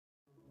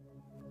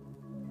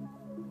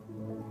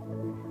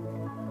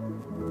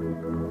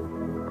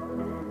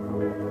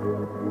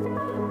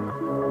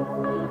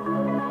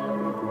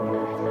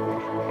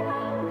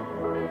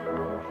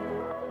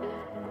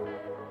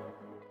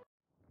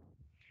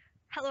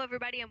Hello,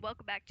 everybody, and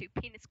welcome back to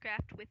Penis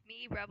Craft with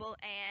me, Rebel,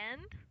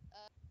 and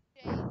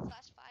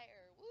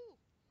Jade/Fire. Woo!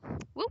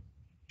 whoop.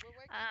 We're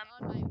working Um,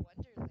 on my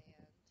Wonderland.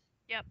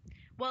 Yep.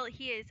 Well,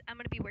 he is. I'm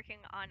gonna be working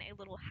on a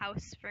little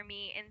house for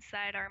me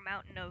inside our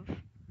mountain of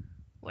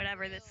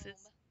whatever this Room.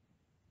 is.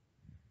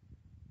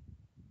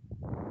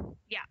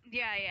 Yeah.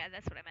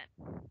 That's what I meant.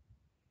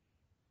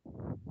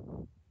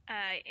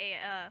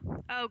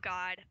 Oh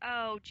God.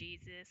 Oh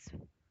Jesus.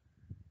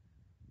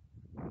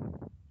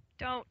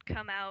 Don't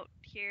come out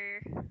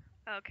here.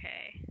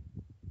 Okay.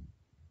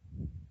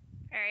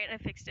 All right, I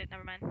fixed it.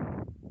 Never mind.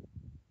 There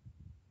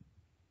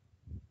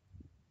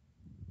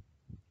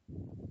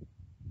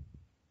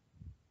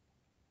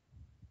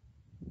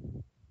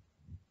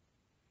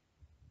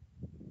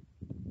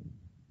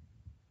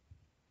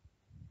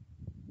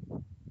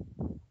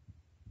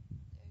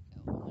you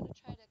go. I'm gonna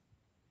try to.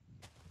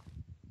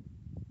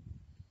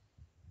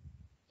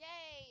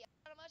 Yay!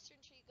 I got a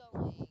mustard tree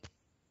going.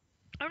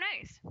 Oh,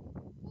 nice.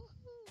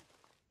 Woohoo!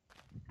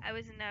 I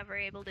was never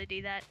able to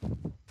do that.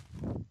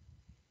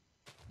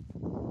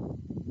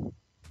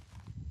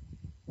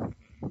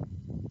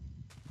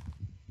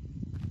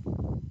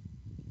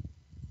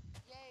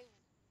 Yay!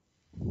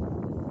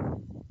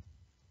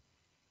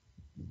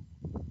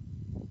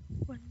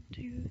 1,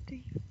 2,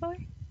 3, 4.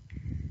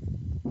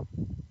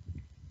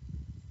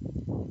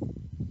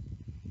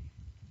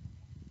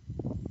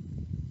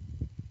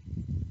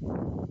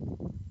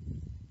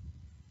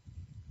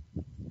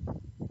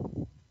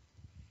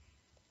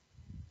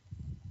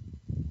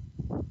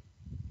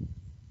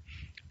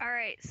 All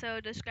right. So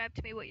describe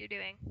to me what you're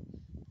doing.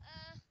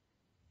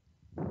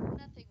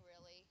 Nothing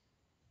really.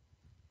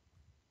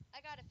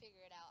 I gotta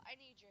figure it out. I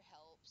need your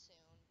help soon,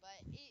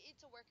 but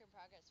it's a work in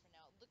progress for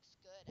now. It looks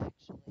good,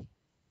 actually.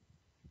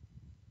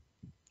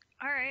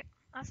 All right.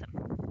 Awesome.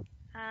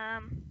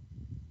 Um.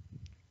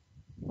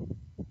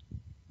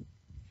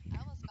 I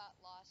almost got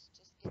lost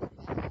just getting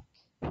back.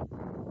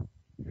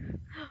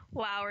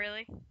 Wow.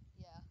 Really?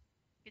 Yeah.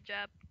 Good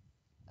job.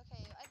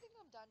 Okay, I think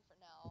I'm done for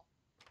now.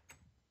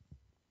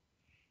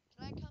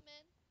 Can I come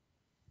in?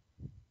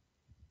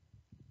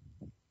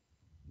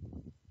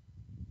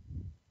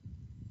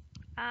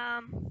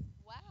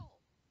 Wow.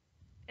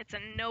 It's a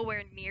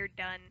nowhere near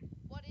done.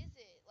 What is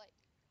it? Like,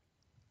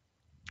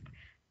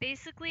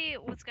 Basically,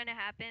 what's gonna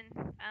happen?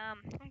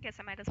 I guess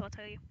I might as well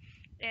tell you.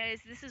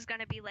 Is this is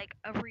gonna be like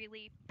a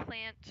really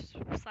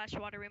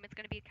plant/water room. It's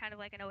gonna be kind of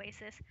like an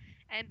oasis,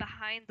 and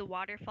behind the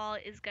waterfall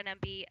is gonna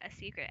be a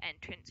secret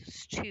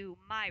entrance to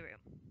my room.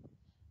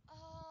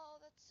 oh,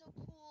 that's so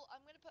cool.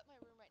 I'm gonna put my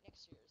room right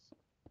next to yours.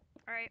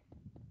 All right.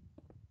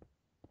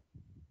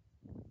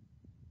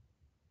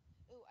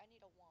 Ooh, I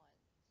need a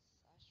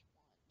wand/wand.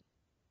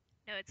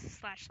 No, it's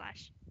 //. I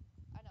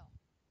know.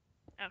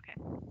 Okay.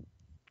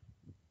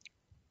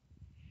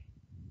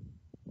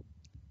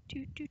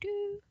 Do do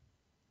do.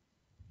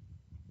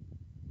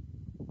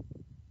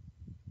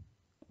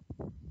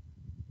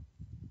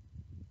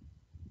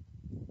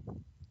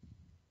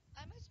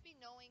 I must be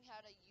knowing how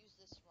to use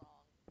this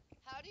wrong.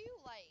 How do you,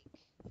 like,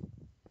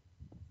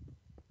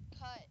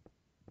 cut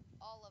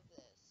all of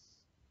this?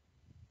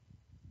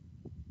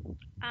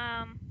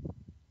 Um,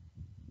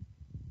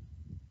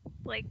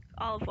 like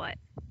all of what?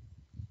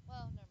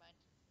 Well, never mind.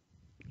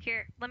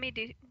 Here, let me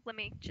do. Let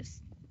me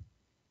just.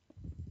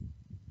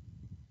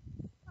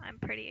 I'm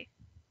pretty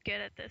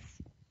good at this.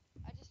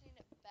 I just need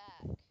it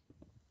back.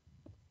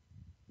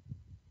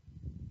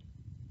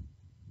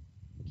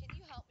 Can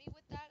you help me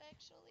with that,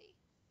 actually?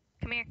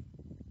 Come here.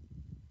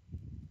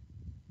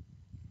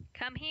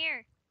 Come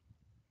here.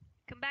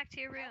 Come back to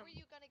your How are room.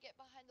 you gonna get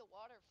behind the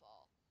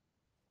waterfall?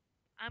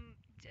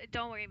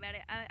 Don't worry about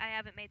it. I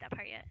haven't made that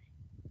part yet.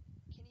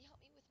 Can you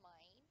help me with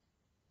mine?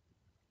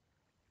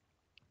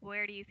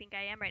 Where do you think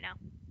I am right now?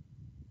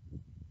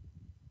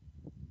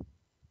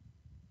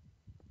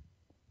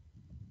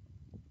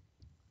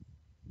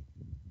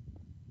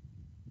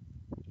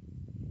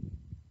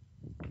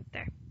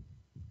 There.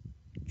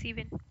 It's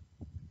even.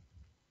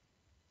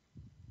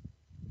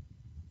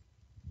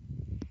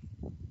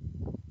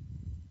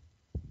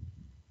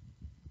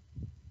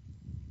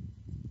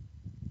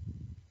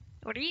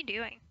 What are you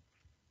doing?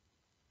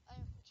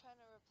 I'm trying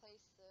to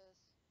replace this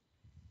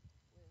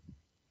with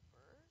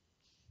birch.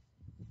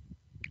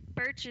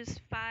 Birch is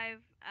 5.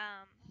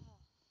 Oh,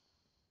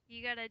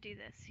 You gotta do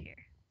this here.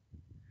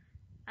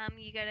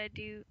 You gotta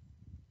do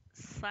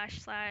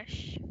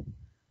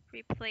 /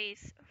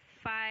 replace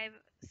 5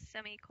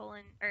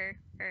 semicolon or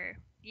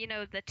you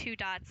know the 2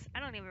 dots. I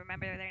don't even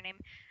remember their name.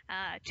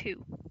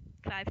 2.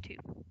 5 2.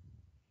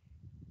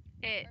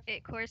 It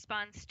perfect.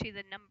 corresponds to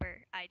the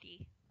number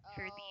ID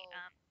for the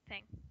Oh,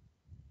 thing.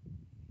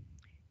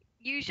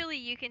 Usually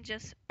you can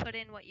just put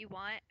in what you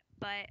want,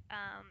 but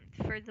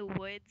for the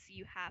woods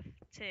you have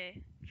to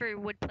for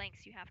wood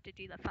planks you have to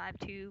do the 5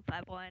 2,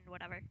 5 1,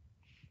 whatever.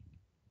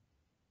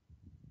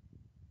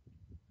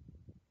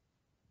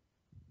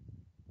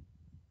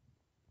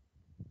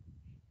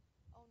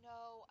 oh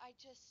no,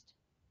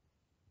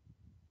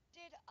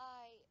 did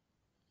I,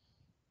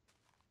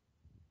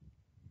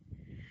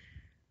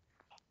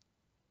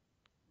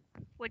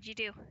 What'd you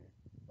do?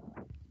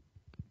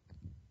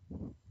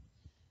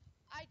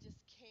 I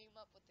just came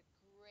up with a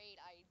great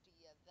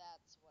idea.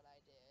 That's what I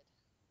did.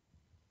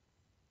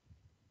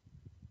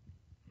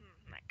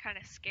 That kind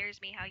of scares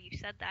me how you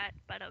said that,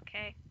 but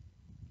okay.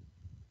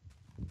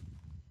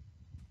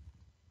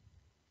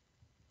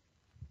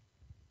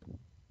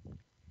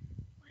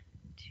 One,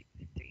 two,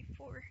 three,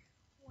 four.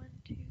 1,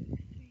 2,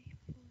 3,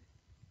 4.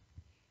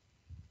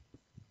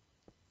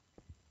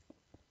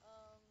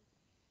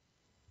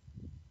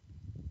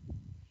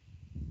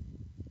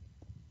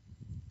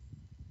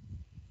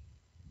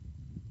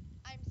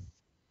 I'm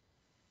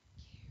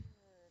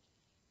scared.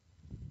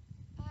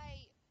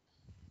 I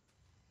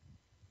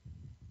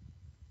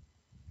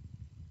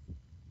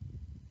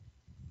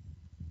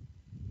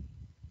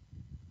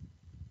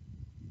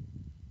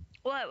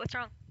What? What's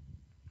wrong?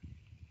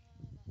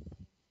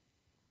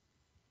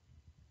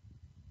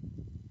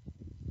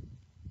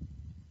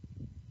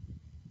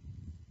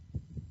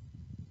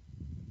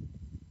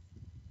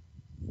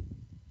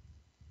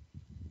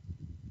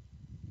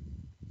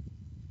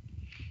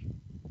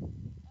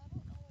 nothing. I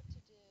don't know what to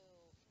do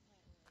for my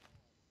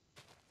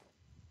room.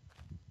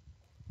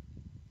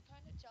 I'm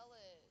kind of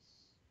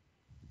jealous.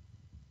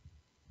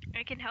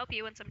 I can help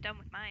you once I'm done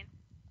with mine.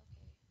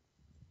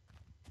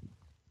 Okay.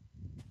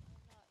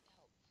 I'm not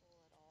helpful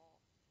at all.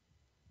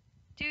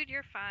 Dude,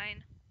 you're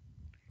fine.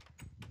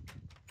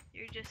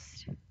 You're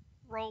just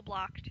roll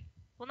blocked.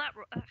 Well, not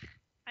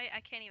I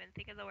can't even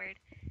think of the word.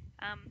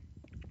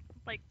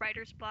 Like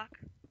writer's block,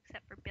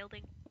 except for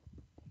building.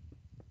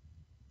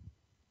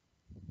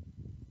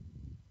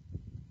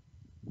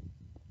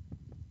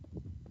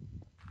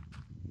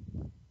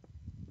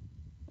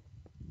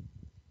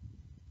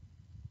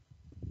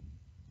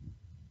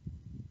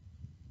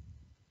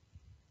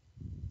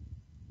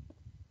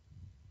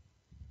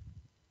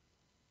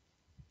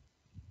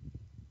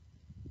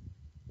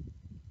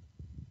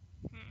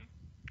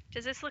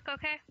 Does this look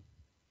okay?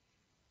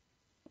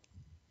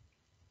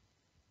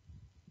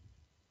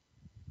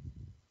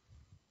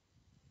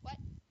 What?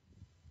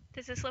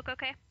 Does this look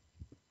okay?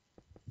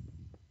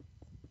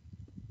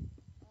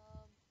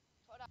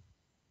 Hold on.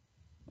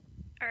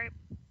 Alright.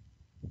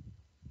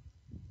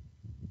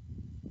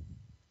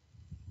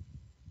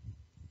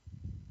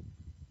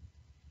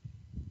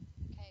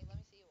 Okay, let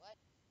me see. What?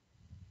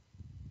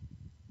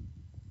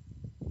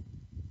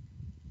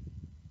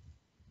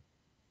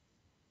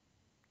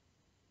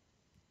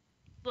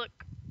 Look.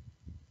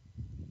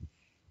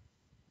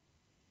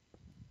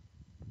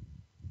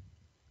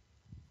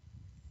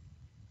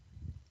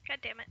 God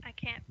damn it, I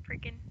can't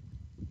freaking.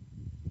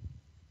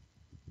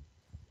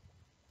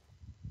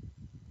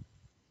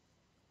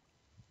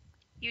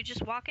 You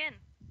just walk in.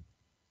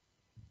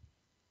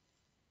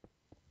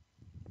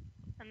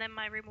 And then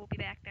my room will be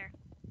back there.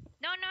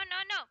 No, no, no,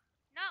 no!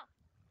 No!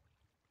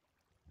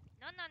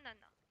 No, no, no,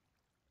 no.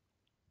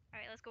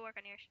 Alright, let's go work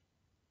on yours.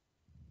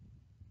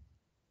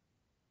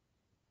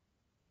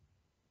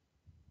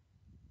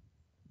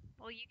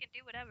 Well, you can do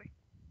whatever.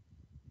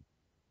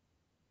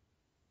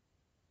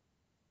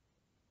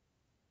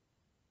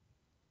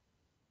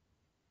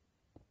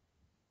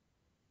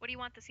 What do you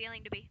want the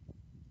ceiling to be?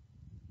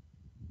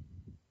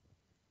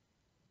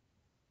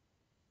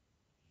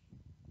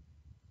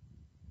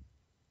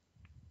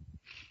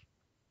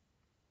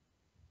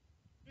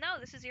 No,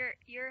 this is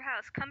your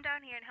house. Come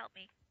down here and help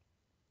me.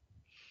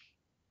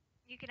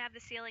 You can have the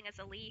ceiling as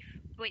a leaf.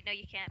 Wait, no,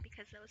 you can't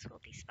because those will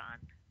despawn.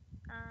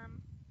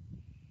 Um,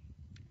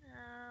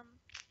 um,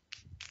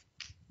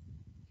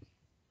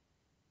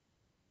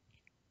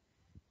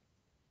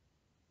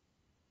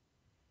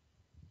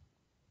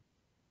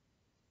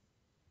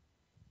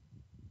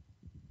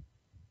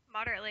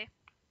 Moderately.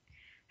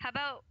 How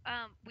about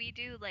we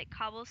do like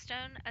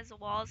cobblestone as the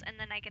walls, and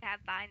then I could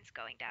have vines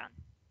going down.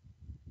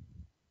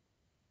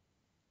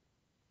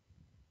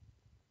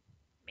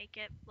 Make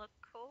it look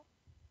cool.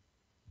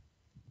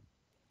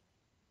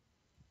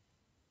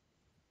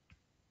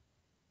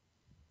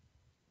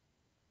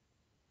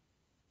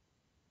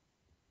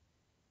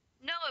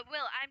 No, it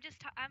will. I'm just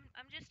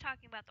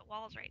talking about the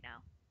walls right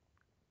now.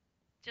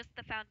 Just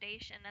the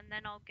foundation, and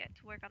then I'll get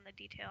to work on the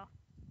detail.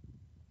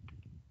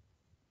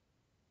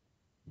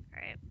 All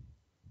right.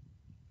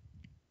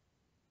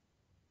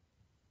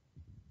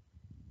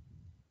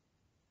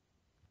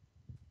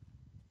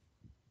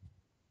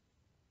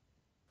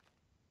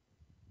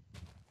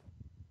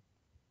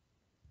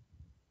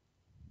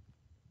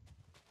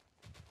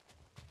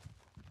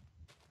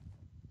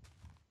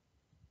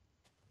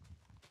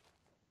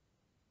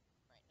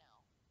 Right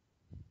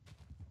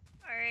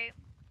now. All right.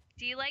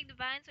 Do you like the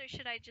vines, or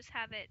should I just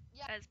have it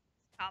Yeah. as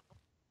cobble?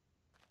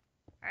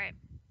 All right.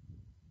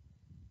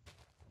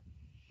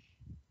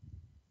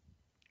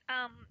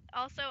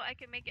 Also, I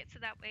can make it so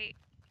that way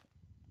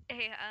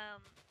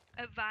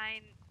a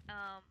vine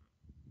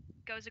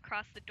goes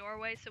across the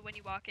doorway, so when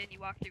you walk in, you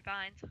walk through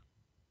vines.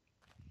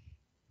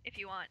 If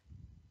you want.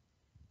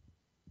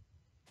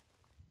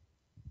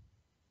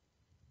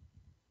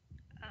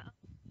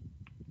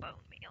 Bone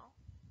meal.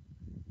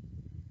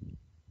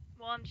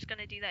 Well, I'm just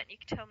gonna do that, and you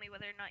can tell me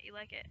whether or not you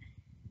like it.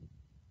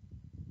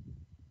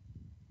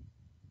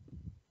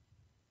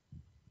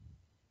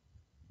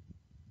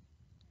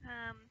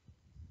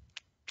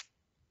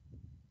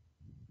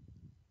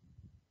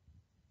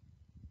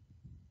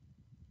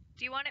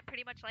 Do you want it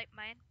pretty much like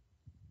mine?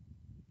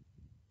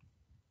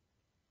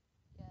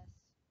 Yes.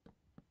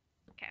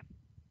 Okay.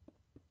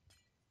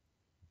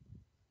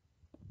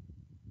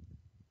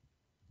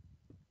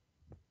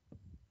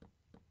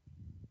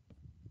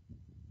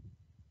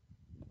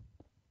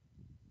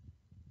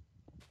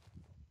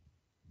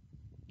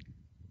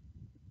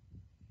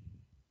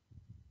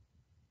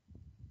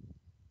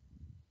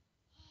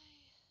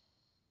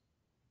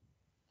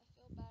 I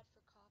feel bad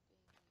for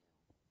copying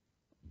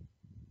you.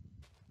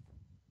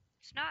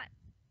 It's not.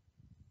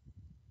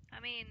 I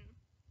mean,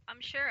 I'm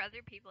sure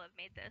other people have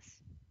made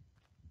this.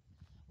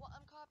 Well,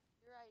 I'm copying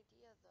your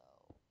idea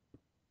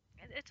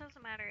though. It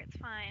doesn't matter. It's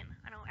fine.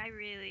 I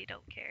really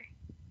don't care.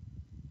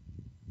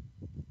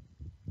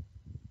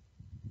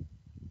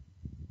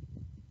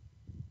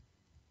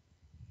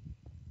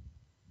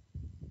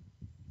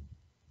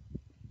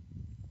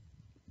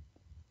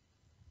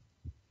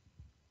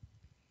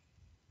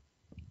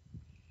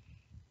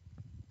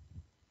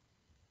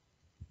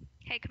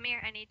 Hey, come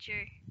here. I need your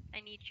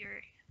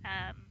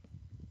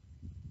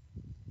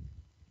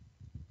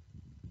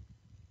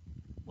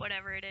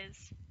whatever it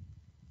is.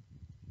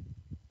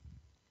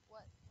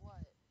 What?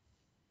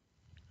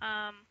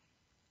 Um,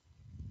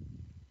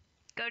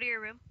 go to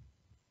your room.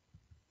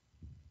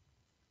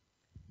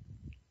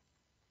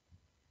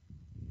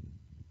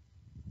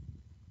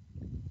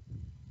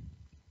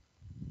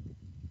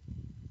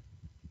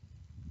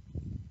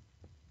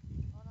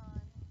 Hold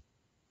on.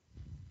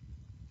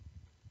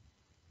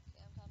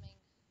 Okay, I'm coming.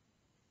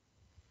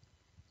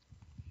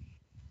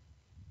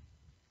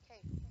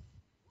 Okay.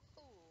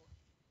 Ooh.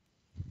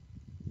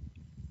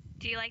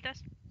 Do you like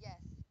this? Yes.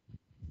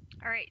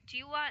 All right. Do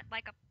you want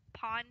like a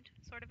pond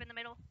sort of in the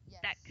middle Yes.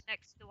 that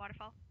connects to the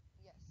waterfall?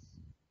 Yes.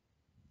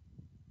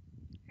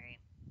 All right.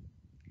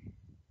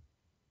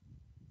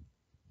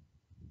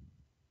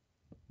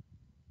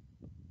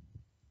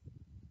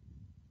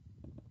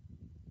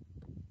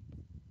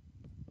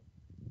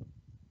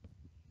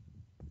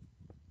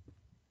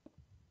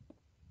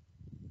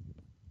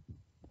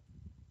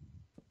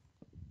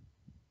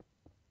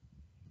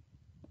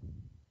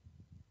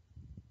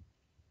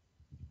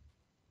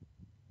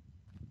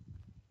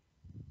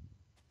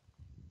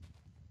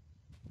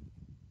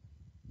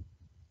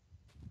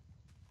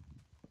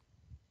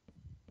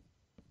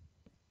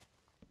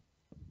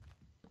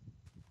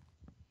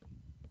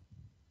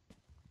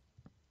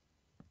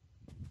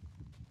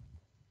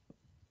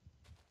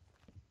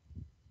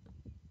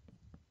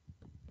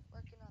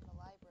 Working on the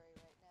library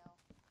right now.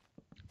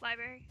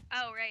 Library.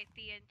 Oh, right.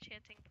 The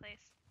enchanting place.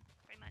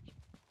 Pretty much.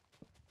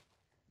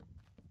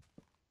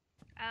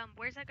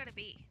 Where's that gonna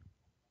be?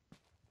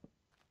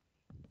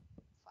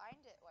 Find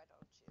it, why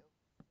don't you?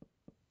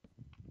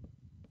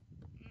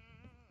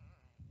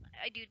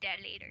 I do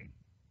that later.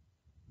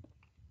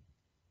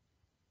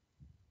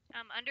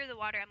 Under the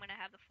water, I'm gonna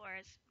have the floor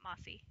as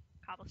mossy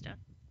cobblestone.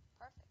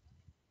 Perfect.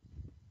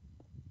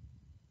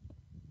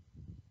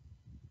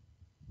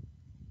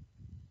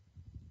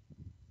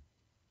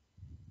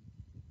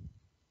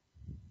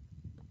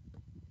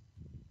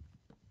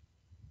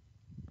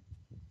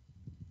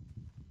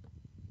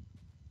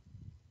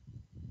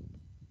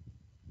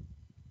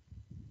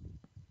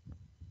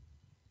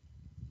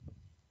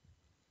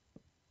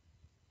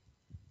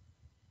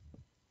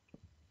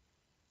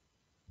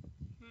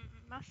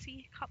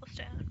 Mossy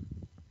cobblestone.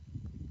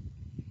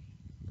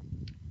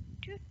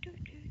 Do, do,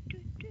 do, do,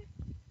 do.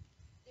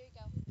 There you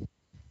go.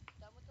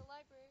 Done with the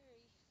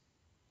library.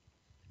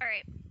 All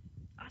right.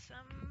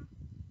 Awesome.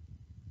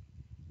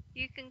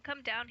 You can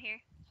come down here.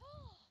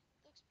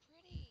 Looks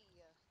pretty.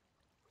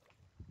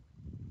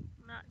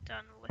 I'm not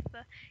done with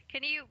the.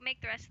 Can you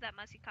make the rest of that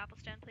mossy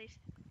cobblestone, please?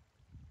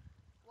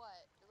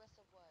 What? The rest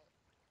of what?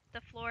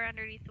 The floor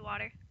underneath the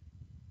water.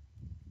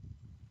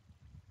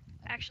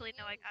 Actually,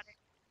 Everything no, I is. got it.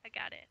 I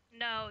got it.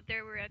 No,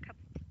 there were a couple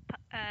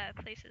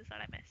places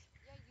that I missed.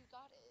 Yeah, you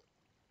got it.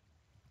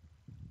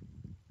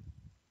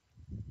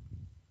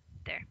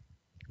 There.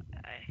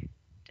 I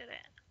did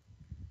it.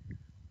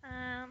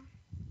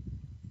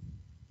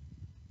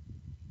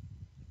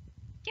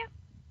 Yeah.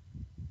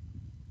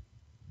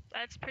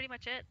 That's pretty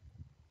much it.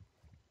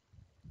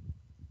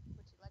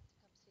 Would you like to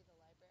come see the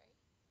library?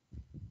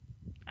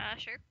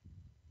 Sure.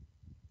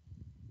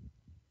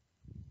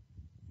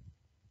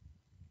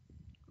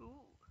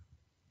 Ooh.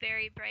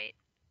 Very bright.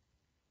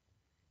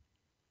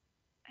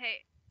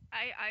 Hey,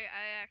 I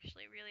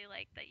actually really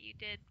like that you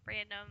did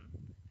random.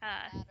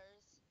 Ladders.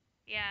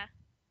 Yeah,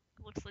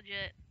 looks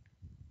legit.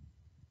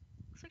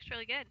 This looks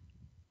really good.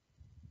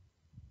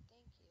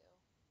 Thank you.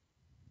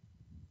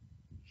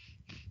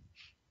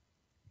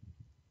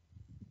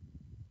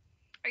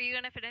 Are you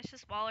gonna finish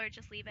this wall or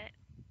just leave it?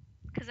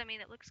 Because I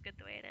mean, it looks good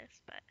the way it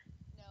is, but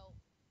No,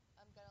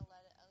 I'm gonna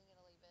let it. I'm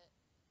gonna leave it.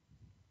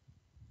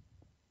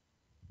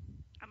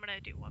 I'm gonna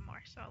do one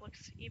more so it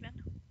looks even.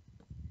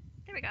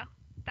 There we go.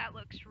 That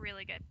looks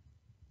really good.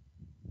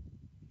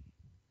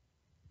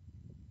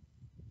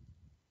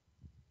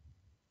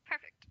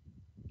 Perfect.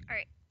 All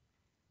right.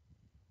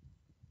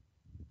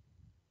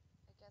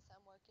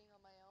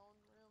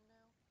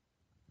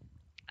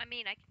 I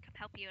mean, I can come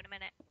help you in a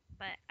minute,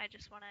 but I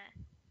just want to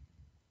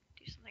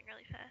do something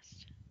really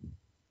fast.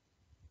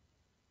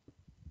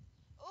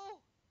 Oh!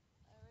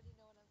 I already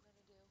know what I'm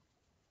gonna do.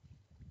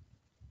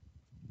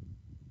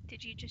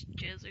 Did you just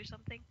jizz or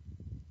something?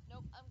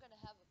 Nope, I'm gonna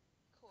have a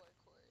core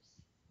course.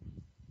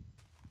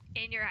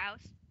 In your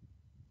house?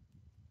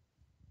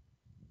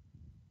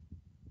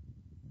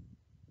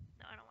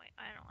 No, I don't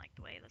like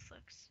the way this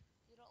looks.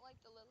 You don't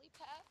like the lily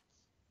pads?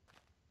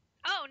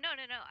 Oh, no.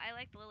 I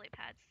like the lily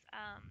pads.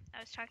 I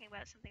was talking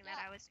about something that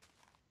Yeah. I was...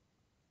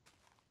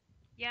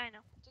 Yeah, I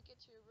know. To get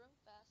to your room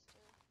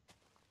faster.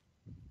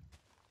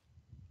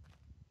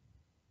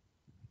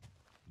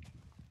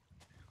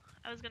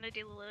 I was gonna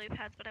do the lily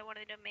pads, but I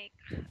wanted to make,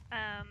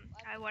 I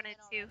I put wanted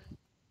them in to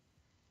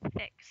already.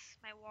 fix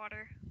my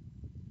water.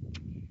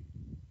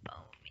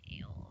 Bone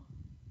meal.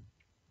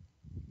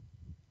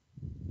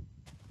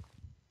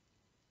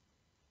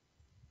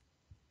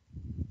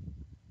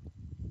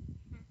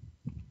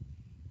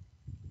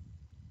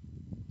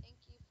 Thank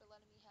you for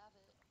letting me have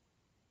it.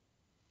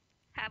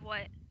 Have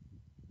what?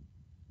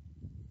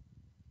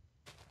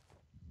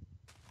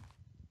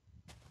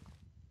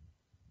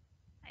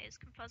 I is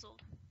confuzzled.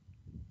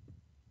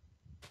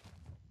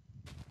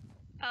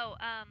 Oh,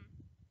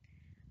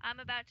 I'm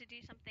about to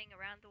do something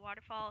around the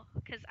waterfall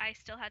because I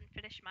still hadn't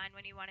finished mine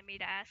when you wanted me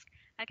to ask.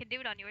 I can do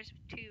it on yours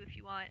too if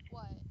you want.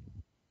 What?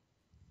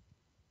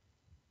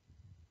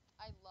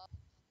 I love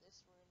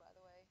this room, by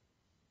the way.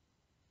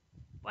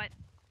 What?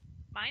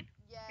 Mine?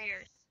 Or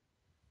yours?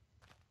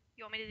 Yes.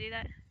 You want me to do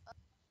that?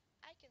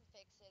 I can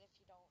fix it if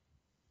you don't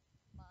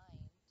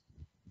mind.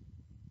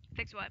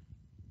 Fix what?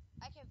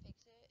 I can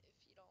fix it if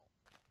you don't.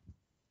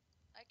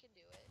 I can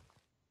do it.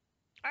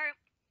 Alright.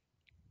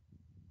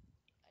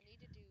 I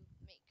need to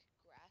make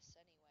grass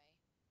anyway.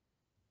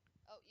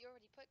 Oh, you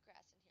already put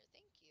grass in here.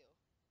 Thank you.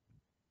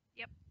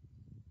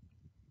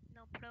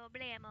 No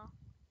problemo.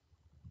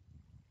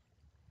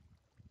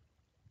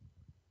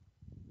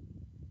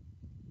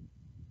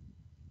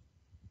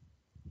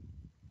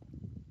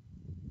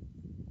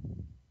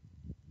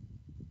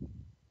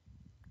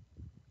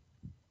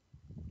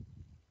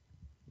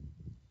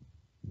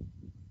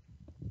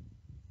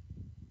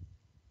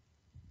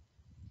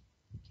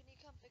 Can you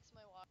come fix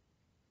my water?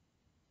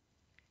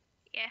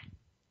 Yeah.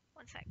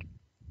 1 sec.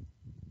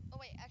 Oh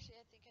wait, actually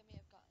I think I may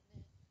have gotten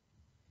it.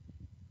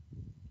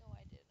 No,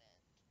 I didn't.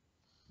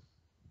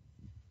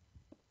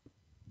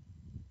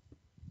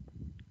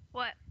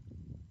 What?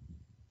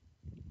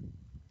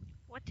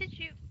 What did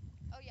you...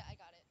 Oh yeah, I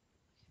got it.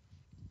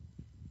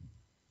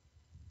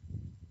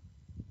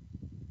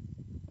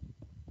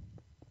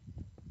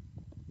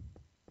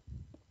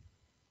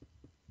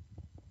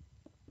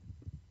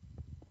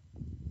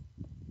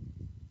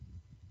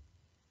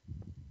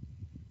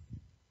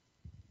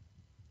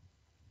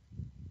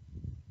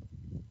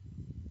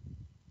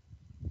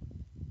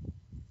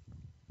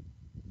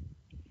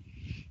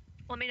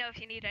 Let me know if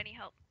you need any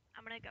help.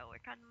 I'm gonna go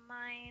work on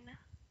mine.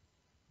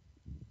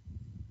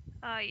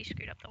 Oh, you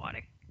screwed up the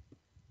water.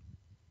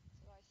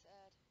 That's what I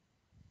said.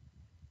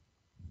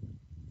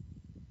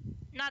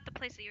 Not the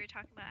place that you were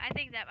talking about. I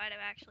think that might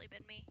have actually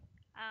been me.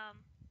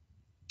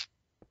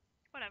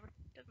 Whatever.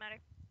 Doesn't matter.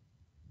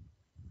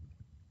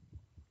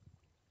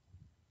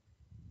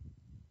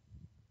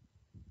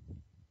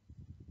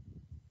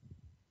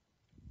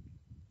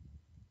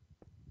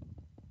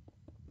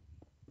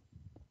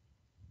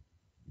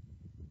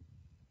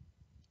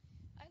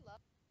 I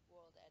love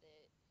World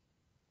Edit.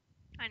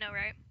 I know,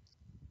 right?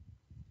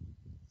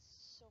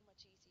 It's so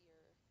much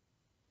easier.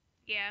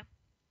 Yeah.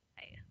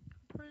 I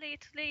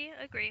completely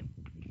agree.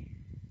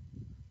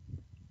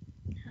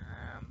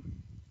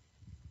 Um...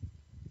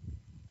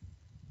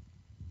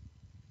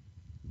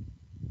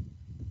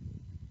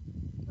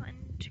 1,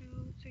 2,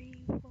 3,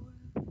 4,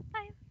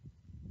 5.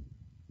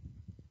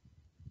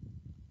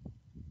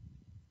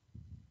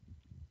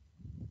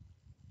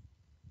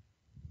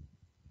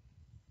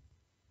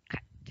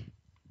 Cut. Do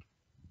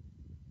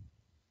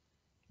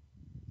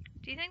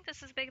you think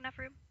this is a big enough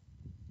room?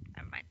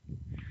 Never mind.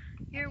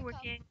 You're Okay, come.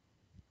 working.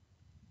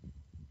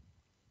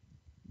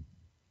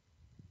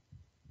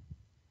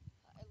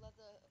 I love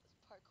the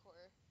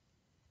parkour.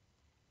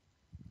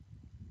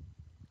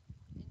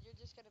 And you're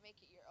just gonna make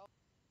it your own.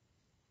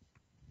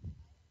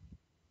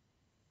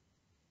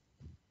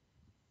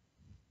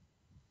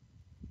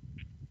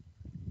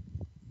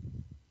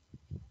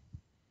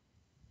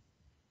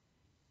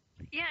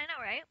 Yeah, I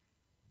know, right?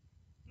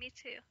 Me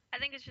too. I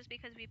think it's just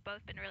because we've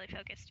both been really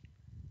focused.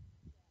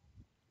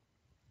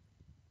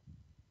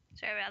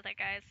 Sorry about that,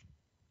 guys.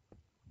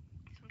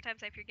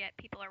 Sometimes I forget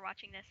people are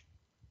watching this.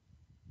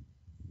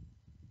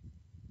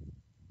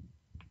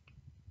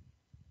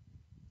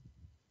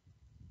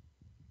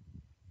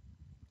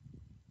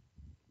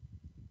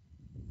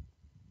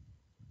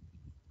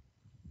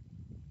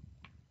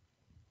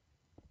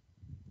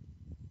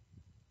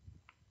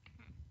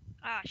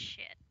 Ah,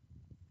 shit.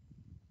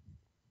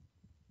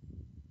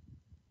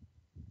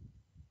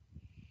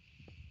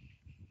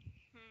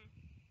 Hmm.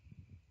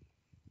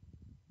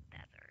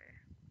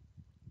 Nether.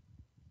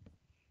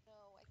 No,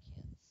 I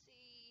can't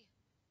see.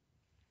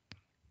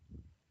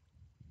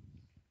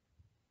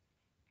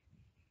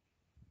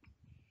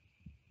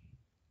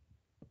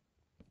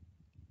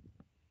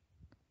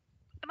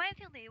 I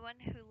the only one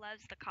who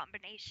loves the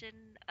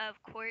combination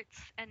of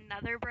quartz and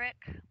nether brick?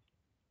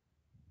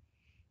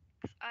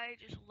 'Cause I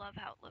just love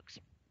how it looks.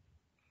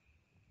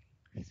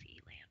 Sea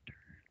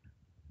lantern.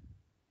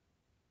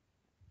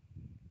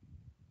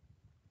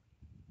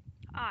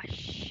 Ah,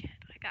 shit.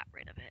 I got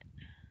rid of it.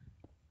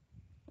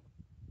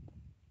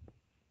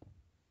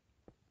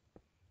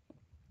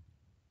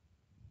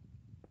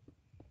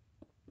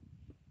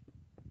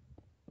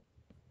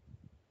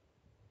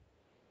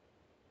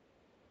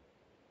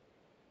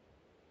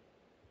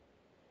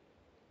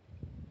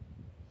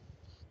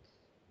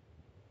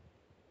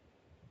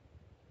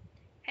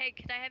 Hey,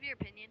 could I have your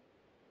opinion?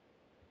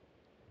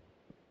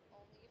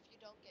 Only if you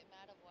don't get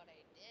mad of what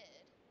I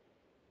did.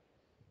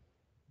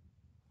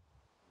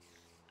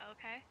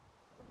 Okay.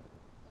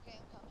 Okay,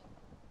 I'm coming.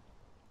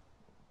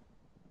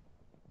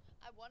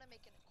 I want to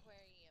make an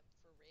aquarium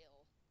for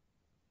real.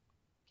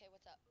 Okay,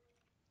 what's up?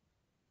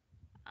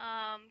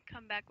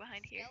 Come back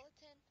behind here.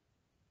 Skeleton?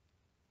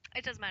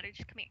 It doesn't matter.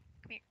 Just come here.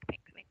 Come here. Come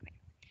here. Come here. Come here.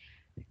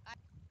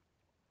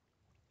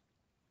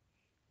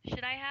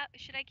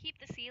 Should I keep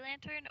the sea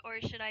lantern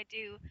or should I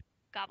do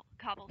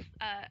glowstone?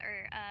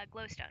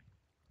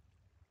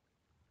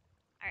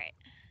 All right.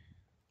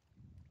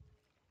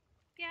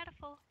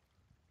 Beautiful. All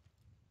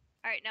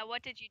right. Now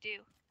what did you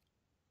do?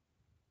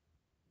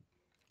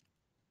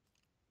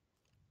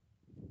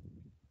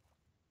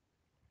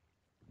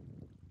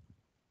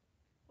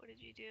 What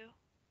did you do?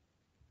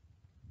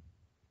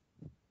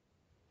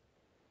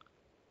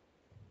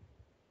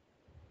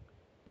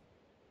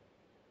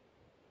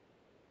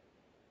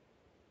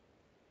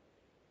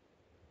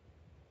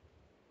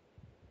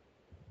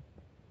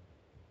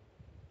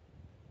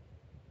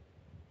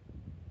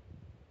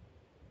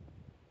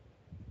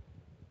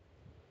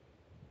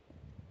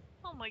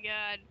 Oh my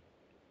god.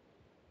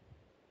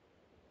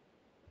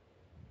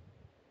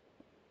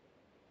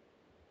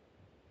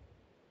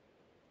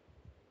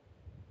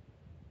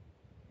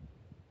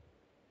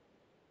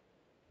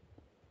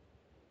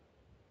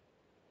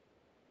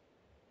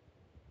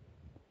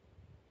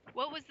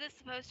 What was this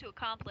supposed to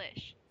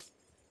accomplish?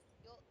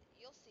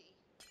 You'll see.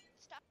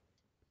 Stop.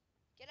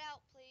 Get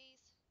out,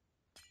 please.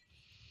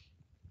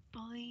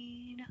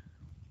 Fine.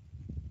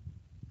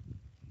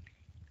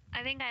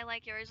 I think I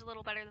like yours a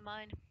little better than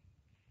mine.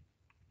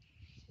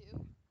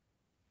 Two.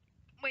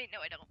 Wait, no,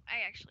 I don't.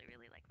 I actually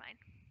really like mine.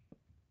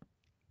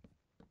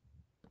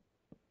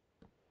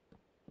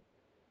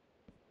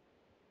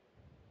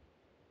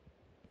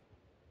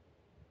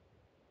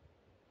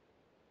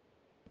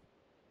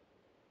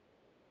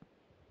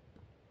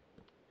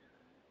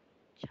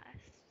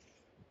 Chests.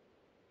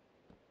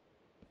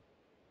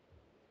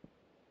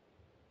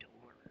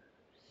 Doors.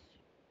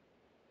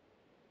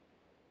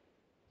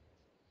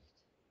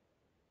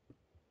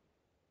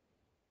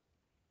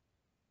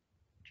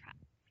 Trap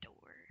door.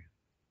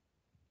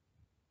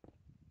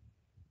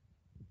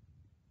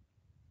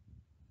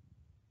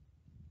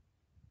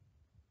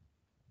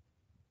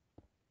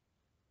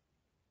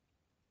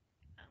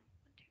 One,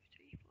 two,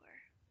 three, four.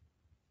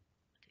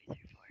 1,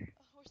 2, 3, 4.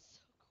 Oh, we're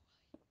so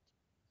quiet.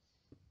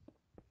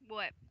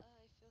 What?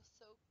 I feel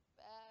so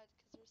bad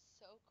because we're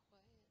so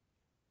quiet.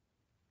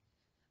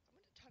 I'm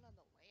gonna turn on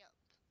the lamp.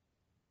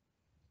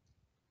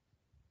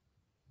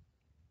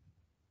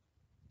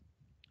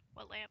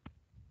 What lamp?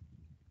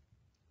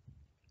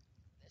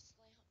 This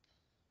lamp.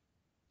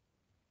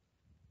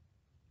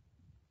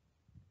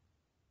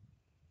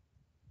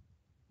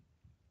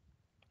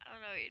 I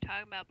don't know what you're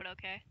talking about, but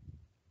okay.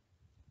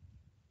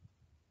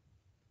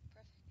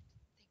 Perfect.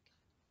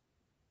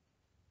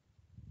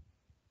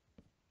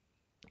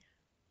 Thank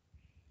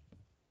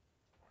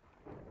God.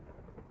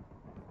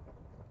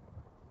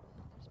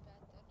 There's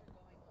bad thunder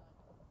going on.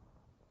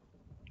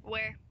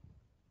 Where?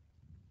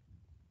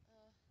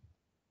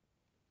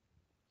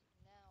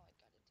 Now I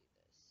gotta do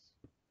this.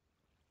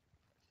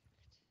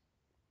 Perfect.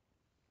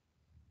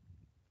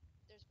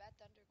 There's bad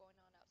thunder going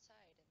on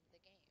outside in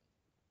the game.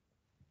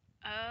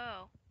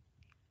 Oh.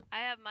 I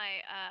have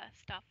my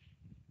stuff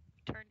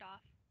turned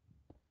off.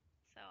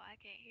 So I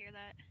can't hear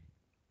that.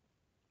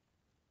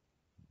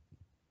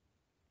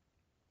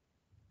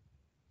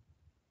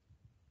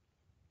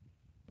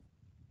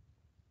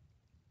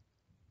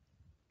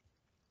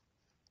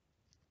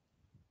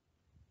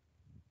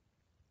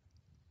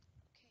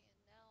 Okay,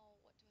 and now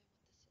what do I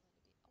want the ceiling to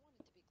be? I want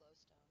it to be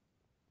glowstone.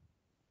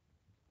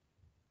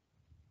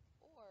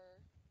 Or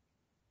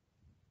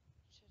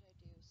should I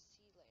do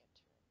sea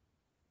lantern?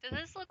 Does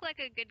this look like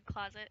a good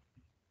closet?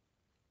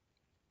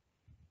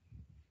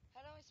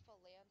 How do I spell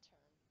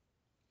lantern?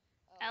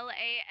 Oh,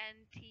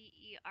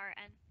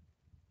 Lantern.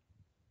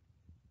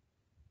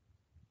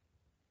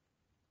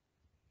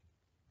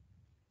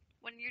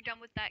 When you're done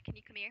with that, can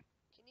you come here?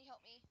 can you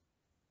help me?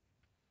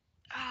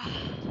 Ah.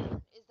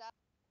 Lantern. Is that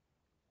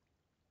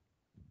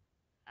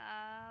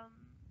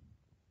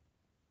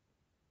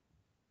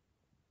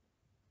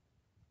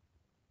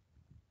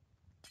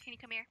Can you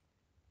come here?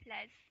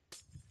 Please.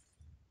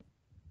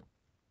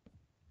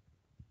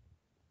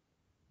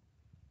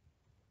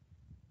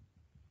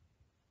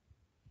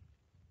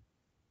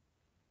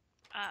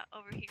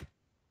 Over here.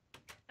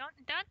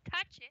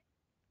 touch it.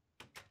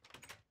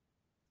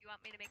 You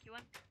want me to make you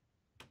one?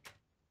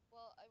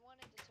 Well, I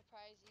wanted to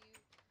surprise you.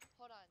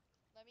 Hold on.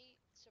 Let me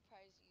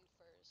surprise you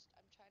first.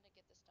 I'm trying to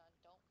get this done.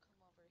 Don't come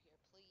over here,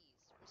 please.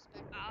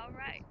 Respect the All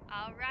right, rules.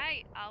 all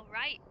right, all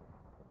right.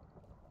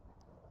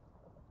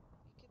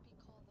 We could be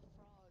called the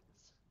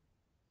frogs.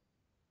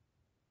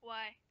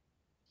 Why?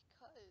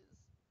 Because.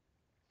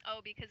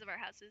 Oh, because of our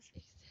houses.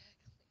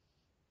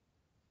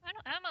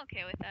 Exactly. I'm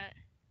okay with that.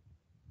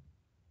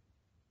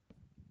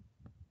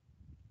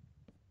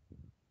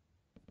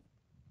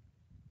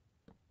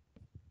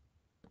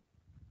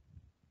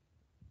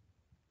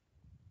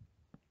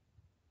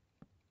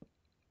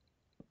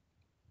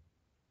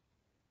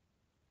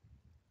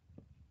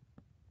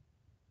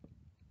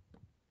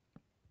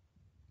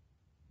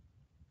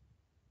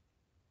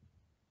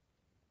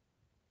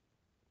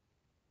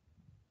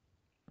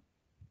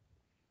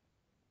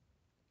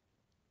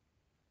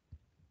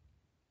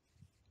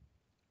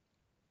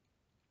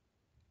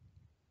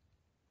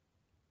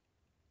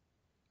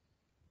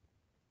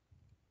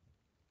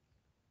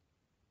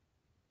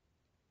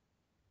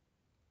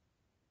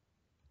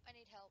 I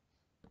need help.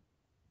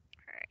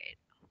 All right,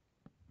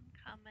 I'm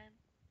coming.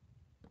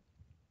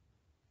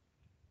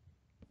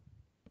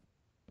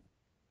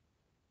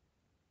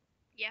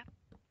 Yeah.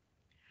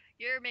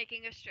 You're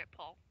making a strip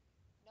pole.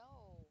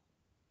 No.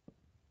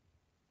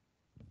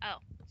 Oh,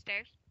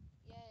 stairs?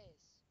 Yes.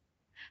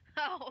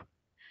 Oh.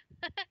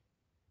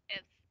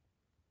 If.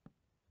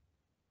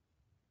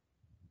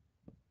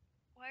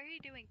 Why are you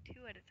doing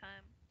two at a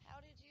time? How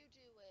did you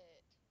do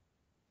it?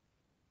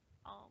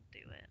 I'll do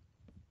it.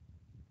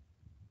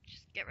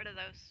 Just get rid of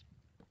those.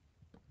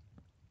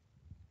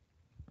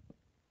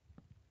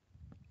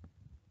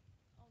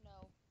 Oh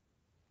no.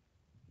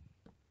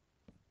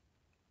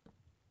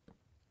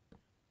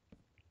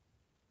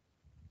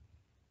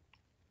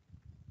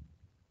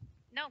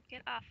 No,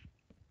 get off.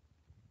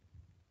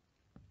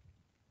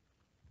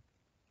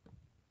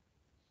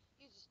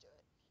 You just do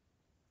it.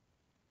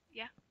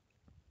 Yeah.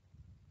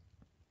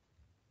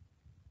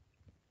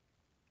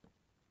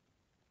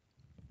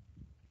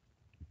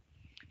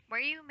 Why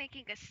are you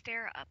making a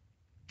stair up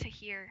to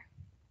here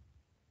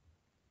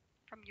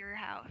from your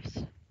house?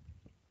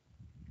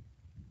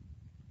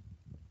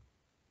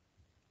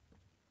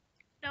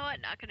 No,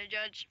 I'm not gonna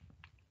judge.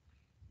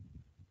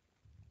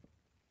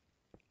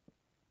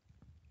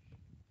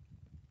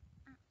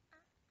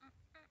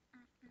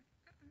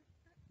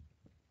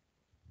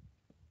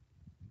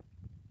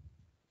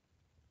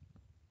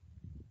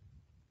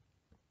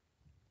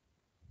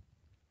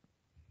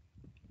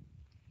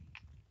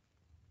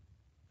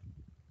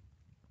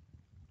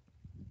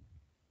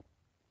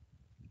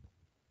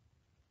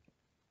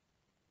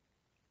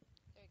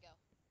 There you go.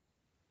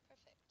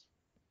 Perfect.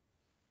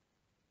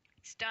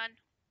 It's done.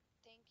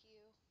 Thank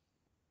you.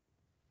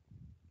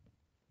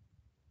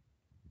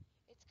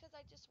 It's because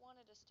I just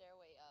wanted a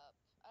stairway up.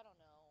 I don't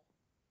know.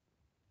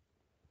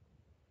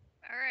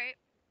 All right.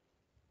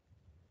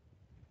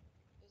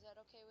 Is that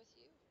okay with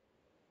you?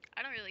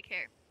 I don't really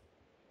care.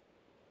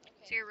 Okay.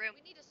 It's your room.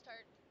 We need to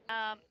start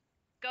Um,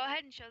 replay. go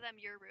ahead and show them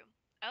your room.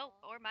 Oh,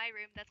 Aw. or my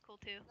room. That's cool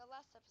too. In the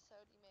last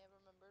episode, you may have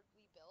remembered,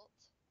 we built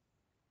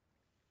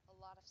a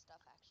lot of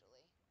stuff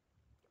actually.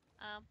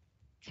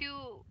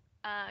 Two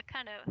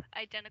kind of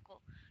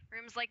identical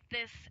rooms like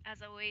this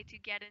as a way to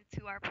get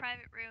into our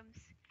private rooms.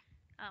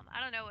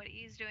 I don't know what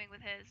he's doing with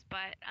his,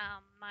 but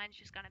mine's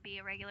just gonna be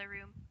a regular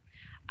room.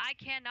 I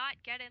cannot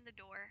get in the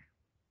door.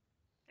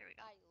 There we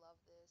go. I love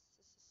this.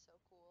 This is so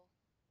cool.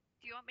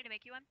 Do you want me to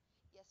make you one?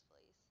 Yes,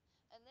 please.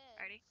 And then,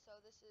 Alrighty. so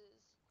this is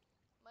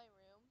my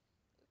room.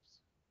 Oops.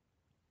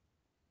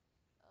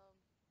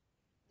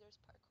 There's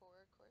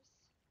parkour, of course.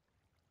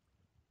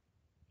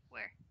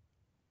 Where?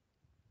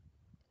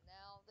 And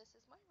now this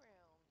is my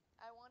room.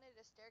 I wanted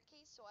a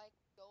staircase so I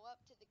could go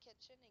up to the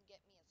kitchen and get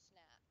me a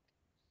snack.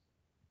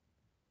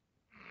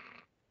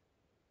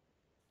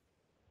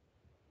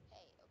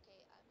 Hey, okay,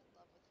 I'm in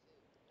love with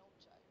food. Don't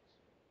judge.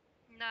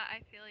 Nah,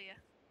 I feel ya.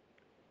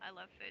 I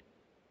love food.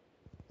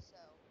 So,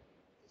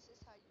 this is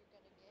how you're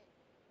gonna get.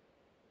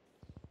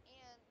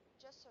 And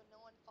just so no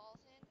one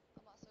falls in,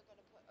 I'm also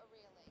gonna put a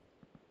railing.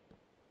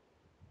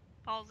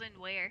 Falls in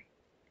where?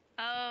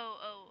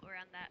 Oh,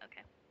 around that.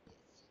 Okay.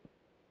 Yes.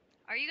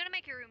 Are you gonna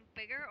make your room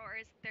bigger, or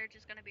is there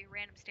just gonna be a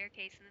random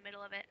staircase in the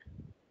middle of it?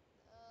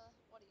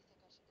 What do you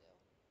think I should do?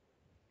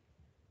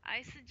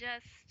 I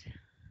suggest,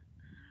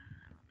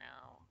 I don't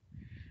know,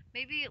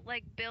 maybe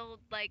like build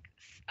like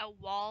a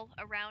wall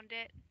around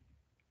it.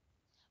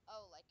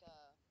 Oh, like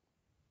a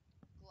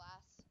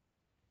glass.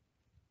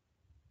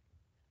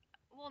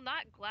 Well,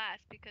 not glass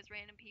because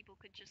random people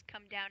could just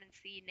come down and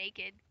see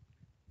naked.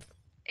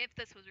 If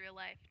this was real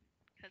life,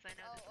 because I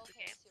know this Oh, is a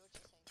okay, I game. see what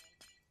you're saying then.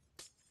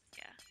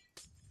 Yeah.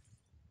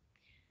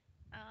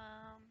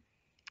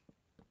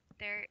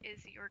 There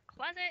is your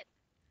closet.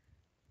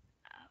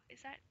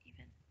 Is that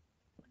even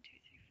 1, 2,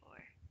 3, 4?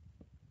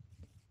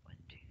 1,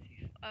 2,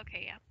 3, 4.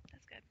 Okay, yeah,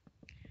 that's good.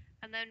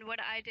 And then what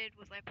I did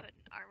was I put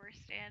an armor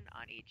stand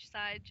on each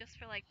side just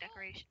for like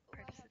decoration Oh, I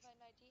have purposes. an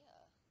idea.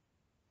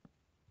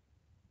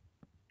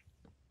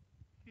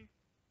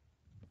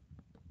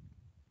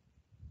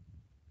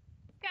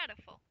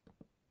 Beautiful.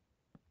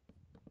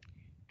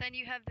 Then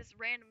you have this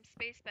random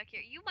space back here.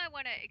 You might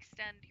want to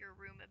extend your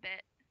room a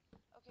bit.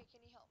 Okay,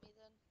 can you help me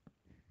then?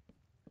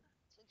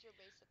 Since you're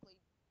basically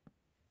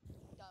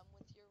done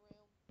with your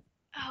room.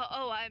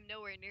 Oh, I'm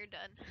nowhere near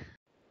done.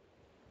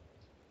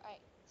 Alright,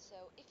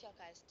 so if y'all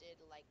guys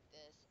did like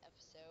this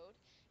episode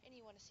and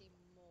you want to see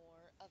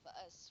more of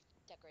us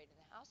decorating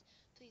the house,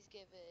 please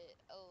give it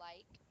a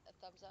like, a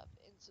thumbs up,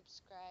 and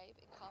subscribe,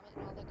 and comment,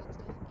 and all that good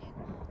stuff. And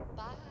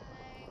bye!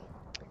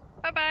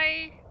 Bye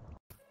bye.